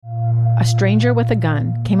a stranger with a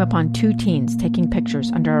gun came upon two teens taking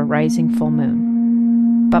pictures under a rising full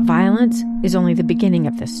moon. But violence is only the beginning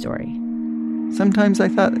of this story. Sometimes I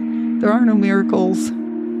thought, there are no miracles.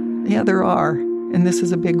 Yeah, there are, and this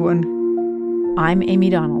is a big one. I'm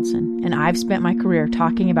Amy Donaldson, and I've spent my career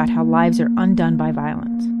talking about how lives are undone by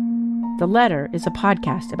violence. The Letter is a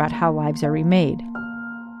podcast about how lives are remade.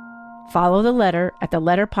 Follow The Letter at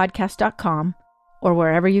theletterpodcast.com or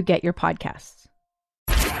wherever you get your podcasts.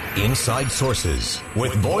 Inside Sources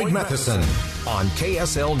with Boyd Matheson on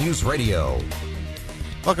KSL News Radio.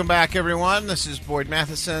 Welcome back, everyone. This is Boyd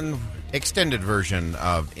Matheson, extended version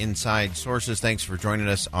of Inside Sources. Thanks for joining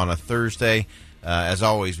us on a Thursday. As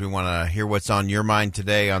always, we want to hear what's on your mind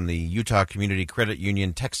today on the Utah Community Credit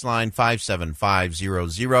Union text line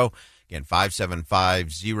 57500. Again,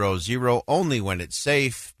 57500, only when it's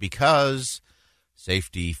safe, because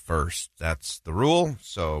safety first. That's the rule,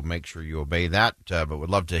 so make sure you obey that. But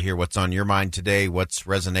would love to hear what's on your mind today, what's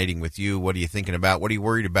resonating with you, what are you thinking about, what are you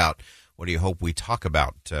worried about, what do you hope we talk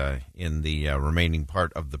about in the remaining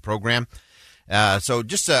part of the program. So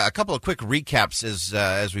just a couple of quick recaps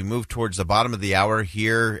as we move towards the bottom of the hour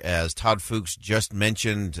here. As Todd Fuchs just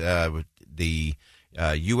mentioned, the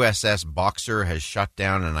USS Boxer has shot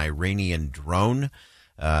down an Iranian drone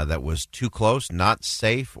that was too close, not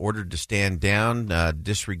safe, ordered to stand down,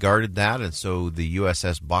 disregarded that, and so the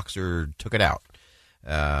USS Boxer took it out.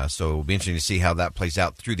 So it'll be interesting to see how that plays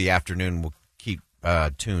out through the afternoon. We'll keep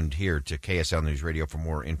tuned here to KSL News Radio for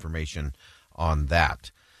more information on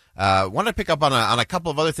that. Want to pick up on a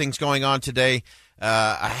couple of other things going on today.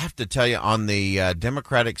 I have to tell you, on the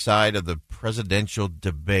Democratic side of the presidential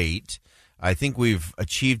debate, I think we've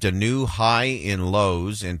achieved a new high in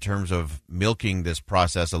lows in terms of milking this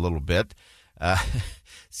process a little bit.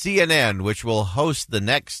 CNN, which will host the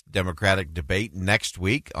next Democratic debate next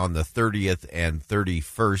week on the 30th and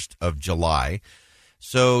 31st of July.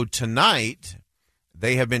 So tonight,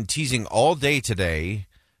 they have been teasing all day today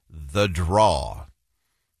the draw.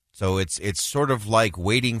 So it's sort of like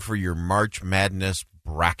waiting for your March Madness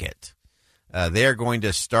bracket. They are going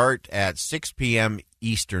to start at 6 p.m.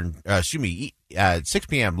 Eastern, 6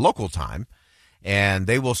 p.m. local time, and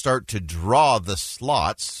they will start to draw the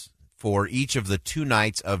slots for each of the two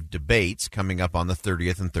nights of debates coming up on the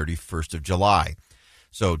 30th and 31st of July.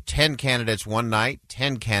 So 10 candidates one night,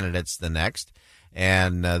 10 candidates the next,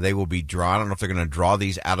 and they will be drawn. I don't know if they're going to draw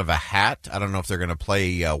these out of a hat. I don't know if they're going to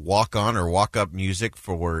play walk-on or walk-up music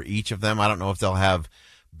for each of them. I don't know if they'll have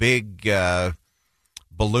big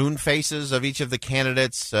balloon faces of each of the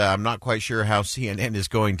candidates. I'm not quite sure how CNN is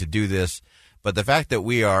going to do this, but the fact that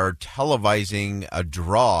we are televising a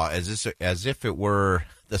draw as if it were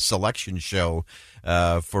the selection show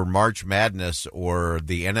for March Madness or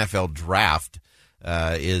the NFL draft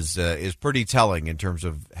is pretty telling in terms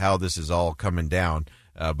of how this is all coming down.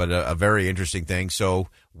 But a very interesting thing. So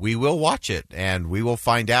we will watch it, and we will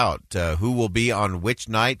find out who will be on which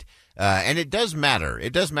night. And it does matter.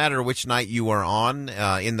 It does matter which night you are on.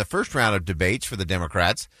 In the first round of debates for the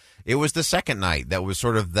Democrats, it was the second night that was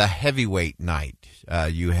sort of the heavyweight night.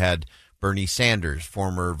 You had Bernie Sanders,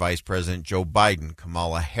 former Vice President Joe Biden,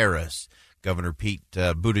 Kamala Harris, Governor Pete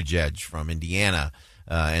Buttigieg from Indiana,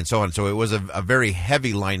 and so on. So it was a very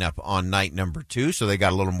heavy lineup on night number two, so they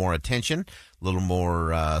got a little more attention, a little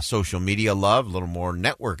more social media love, a little more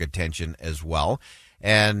network attention as well.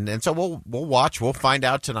 And so we'll watch. We'll find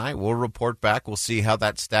out tonight. We'll report back. We'll see how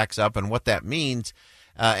that stacks up and what that means.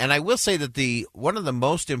 And I will say that one of the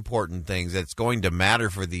most important things that's going to matter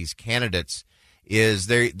for these candidates is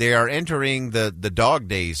they are entering the dog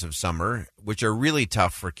days of summer, which are really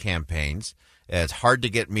tough for campaigns. It's hard to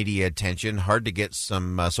get media attention, hard to get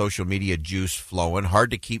some social media juice flowing, hard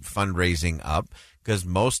to keep fundraising up because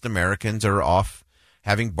most Americans are off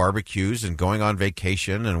having barbecues and going on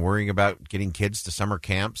vacation and worrying about getting kids to summer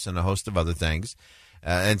camps and a host of other things.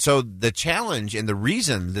 And so the challenge and the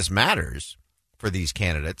reason this matters for these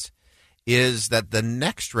candidates is that the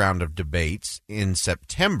next round of debates in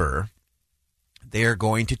September, they are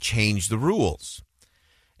going to change the rules.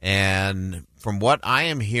 And from what I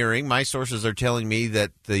am hearing, my sources are telling me that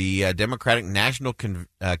the Democratic National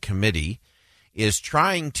Committee is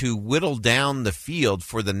trying to whittle down the field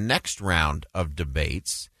for the next round of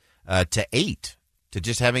debates to 8, to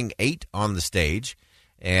just having 8 on the stage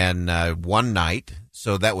and one night.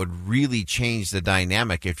 So that would really change the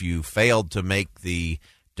dynamic. If you failed to make the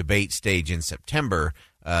debate stage in September,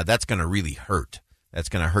 that's going to really hurt. That's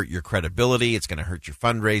going to hurt your credibility. It's going to hurt your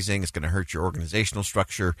fundraising. It's going to hurt your organizational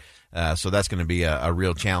structure. So that's going to be a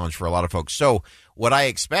real challenge for a lot of folks. So what I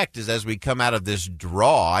expect is as we come out of this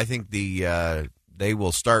draw, I think they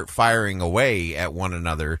will start firing away at one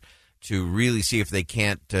another to really see if they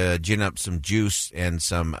can't gin up some juice and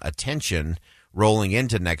some attention rolling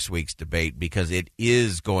into next week's debate, because it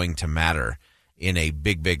is going to matter in a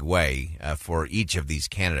big, big way for each of these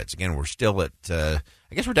candidates. Again, we're still at, I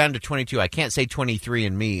guess we're down to 22. I can't say 23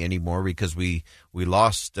 and me anymore because we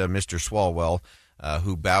lost Mr. Swalwell,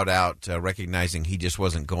 who bowed out, recognizing he just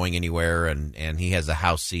wasn't going anywhere, and he has a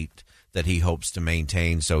House seat that he hopes to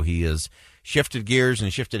maintain. So he has shifted gears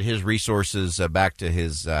and shifted his resources back to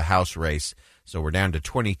his House race. So we're down to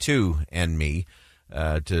 22 and me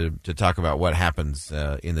to talk about what happens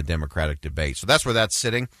in the Democratic debate. So that's where that's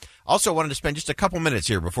sitting. Also wanted to spend just a couple minutes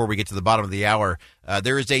here before we get to the bottom of the hour.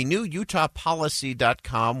 There is a new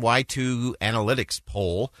UtahPolicy.com Y2 Analytics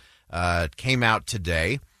poll came out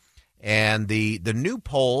today. And the new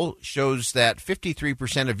poll shows that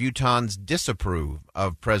 53% of Utahns disapprove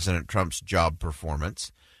of President Trump's job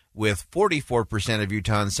performance, with 44% of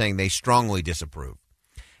Utahns saying they strongly disapprove.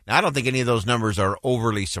 Now, I don't think any of those numbers are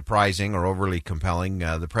overly surprising or overly compelling.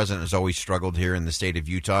 The president has always struggled here in the state of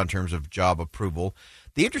Utah in terms of job approval.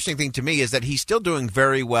 The interesting thing to me is that he's still doing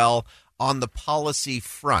very well on the policy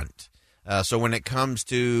front. So when it comes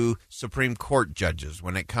to Supreme Court judges,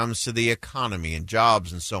 when it comes to the economy and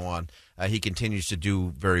jobs and so on, he continues to do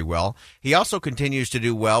very well. He also continues to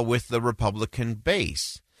do well with the Republican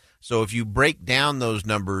base. So if you break down those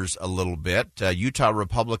numbers a little bit, Utah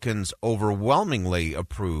Republicans overwhelmingly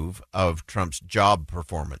approve of Trump's job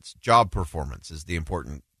performance. Job performance is the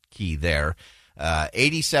important key there.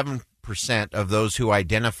 87% of those who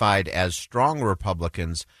identified as strong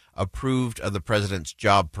Republicans approved of the president's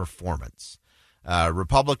job performance.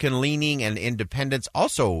 Republican-leaning and independents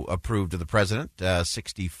also approved of the president,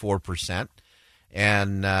 64%.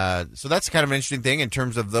 And so that's kind of an interesting thing in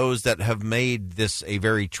terms of those that have made this a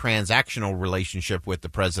very transactional relationship with the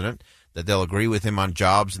president, that they'll agree with him on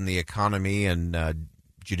jobs and the economy and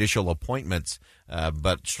judicial appointments,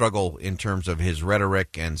 but struggle in terms of his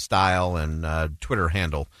rhetoric and style and Twitter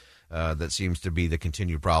handle. That seems to be the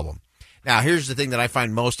continued problem. Now, here's the thing that I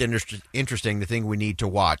find most interesting, the thing we need to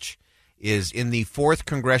watch, is in the 4th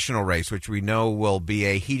congressional race, which we know will be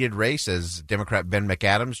a heated race as Democrat Ben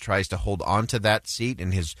McAdams tries to hold on to that seat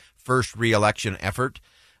in his first re-election effort.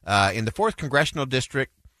 In the 4th congressional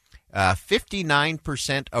district,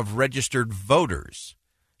 59% of registered voters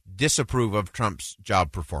disapprove of Trump's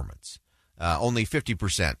job performance. Only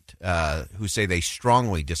 50% who say they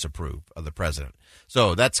strongly disapprove of the president.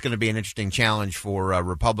 So that's going to be an interesting challenge for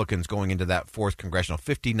Republicans going into that 4th congressional.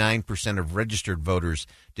 59% of registered voters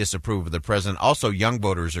disapprove of the president. Also, young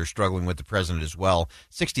voters are struggling with the president as well.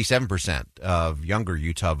 67% of younger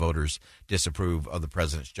Utah voters disapprove of the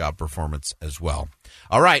president's job performance as well.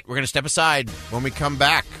 All right, we're going to step aside. When we come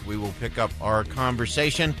back, we will pick up our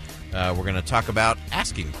conversation. We're going to talk about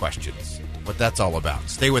asking questions, what that's all about.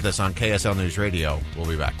 Stay with us on KSL News Radio. We'll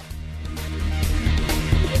be back.